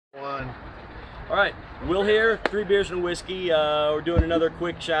One. All right, Will here, 3 beers and a whiskey. We're doing another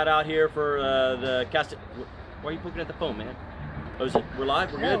quick shout out here for the Castaneda. Why are you poking at the phone, man? Oh, is it? We're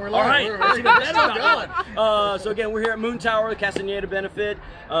live? We're good? We're live. All right. We're going. So again, we're here at Moon Tower, the Castaneda Benefit.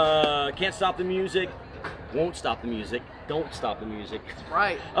 Can't stop the music. Won't stop the music. Don't stop the music.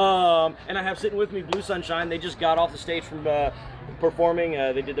 Right. And I have sitting with me Blue Sunshine. They just got off the stage from performing.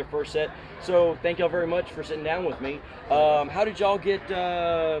 They did their first set. So thank y'all very much for sitting down with me. How did y'all get?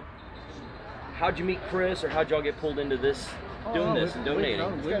 How'd you meet Chris, or how'd y'all get pulled into this, doing this and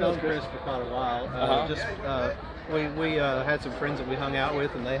donating? We've known Chris for quite a while. We had some friends that we hung out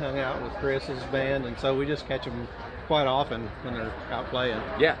with, and they hung out with Chris's band, and so we just catch them quite often when they're out playing.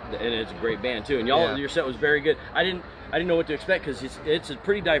 Yeah, and it's a great band too. And y'all, your set was very good. I didn't know what to expect, because it's a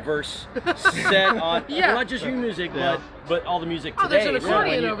pretty diverse set on well, not just your music, but all the music today. Oh, there's an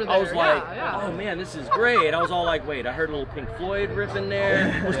accordion over there. I was like, oh man, this is great. I was all like, wait, I heard a little Pink Floyd riff in there.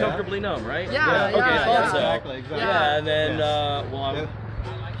 It was Comfortably Numb, right? Okay, Exactly. Yeah, and then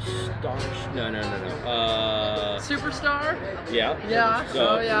Superstar? Yeah. Yeah.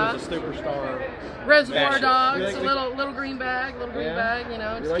 So, It was a Superstar. Reservoir Mashup. Dogs, little green bag, you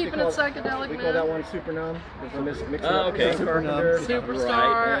know, just keeping it psychedelic, We man. call that one Super Numb. Mix Oh, okay.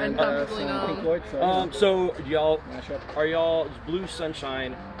 Superstar and Comfortably Pink Numb. Floyd. So y'all, Mashup. does Blue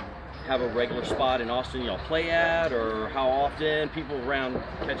Sunshine have a regular spot in Austin y'all play at, or how often people around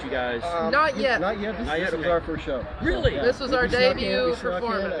catch you guys? Not yet. Not yet. This was our first show. Really? This was our debut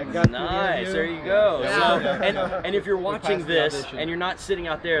performance. Nice, there you go. Yeah. So, and if you're watching this and you're not sitting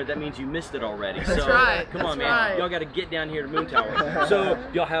out there, that means you missed it already. So That's right. come on, That's man. right. Y'all got to get down here to Moon Tower. So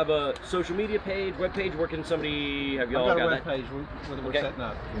y'all have a social media page, web page. Where can somebody have y'all I've got a that? web page we're setting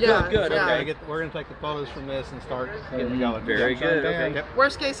up. Yeah. Good. Yeah. Okay. We're going to take the photos from this and start getting going. Very good. Okay. Yep.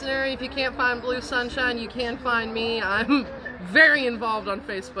 Worst case scenario, if you can't find Blue Sunshine, you can find me. I'm very involved on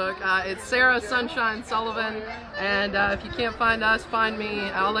Facebook. It's Sarah Sunshine Sullivan, and if you can't find us, find me.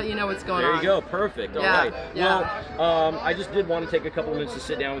 I'll let you know what's going on. There you go. Perfect. All right. Well, I just did want to take a couple minutes to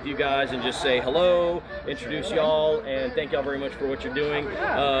sit down with you guys and just say hello, introduce y'all, and thank y'all very much for what you're doing.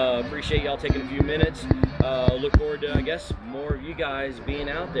 Appreciate y'all taking a few minutes. Look forward to, I guess, more of you guys being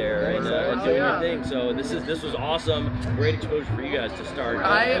out there and doing your thing. So this was awesome. Great exposure for you guys to start.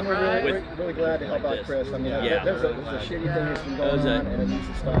 We're really glad to help out Chris. I mean, there's a shitty thing that's been going on, and it needs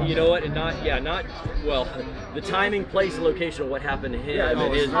to stop. You know what? And well, the timing, place, and location of what happened to him that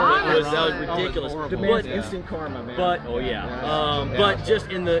was ridiculous. Demands instant karma, man. But just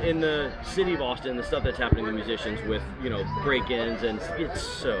in the city of Austin, the stuff that's happening to musicians with break-ins, and it's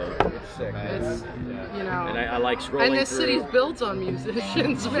sick. It's, and I like scrolling and this through. city's built on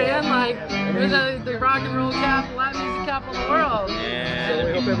musicians, man. Like, we're the rock and roll capital, Latin music capital of the world. So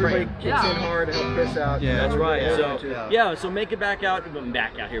we hope everybody kicks in hard to help Chris out. Yeah, that's right. So make it back out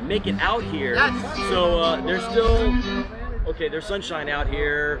here. Make it out here. Yes. So there's still. Okay, there's sunshine out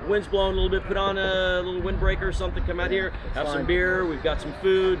here. Wind's blowing a little bit. Put on a little windbreaker or something. Come out here, have some beer. We've got some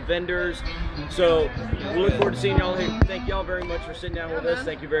food, vendors. So we look forward to seeing y'all here. Thank y'all very much for sitting down with us.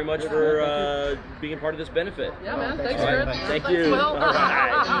 Thank you very much for being part of this benefit. Yeah, man. Thanks, All right. Chris. Thank Thanks, you. Will. All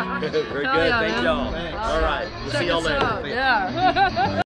right. Very good. Yeah, Thank y'all. man. All right. We'll Check see y'all us later. out. Yeah.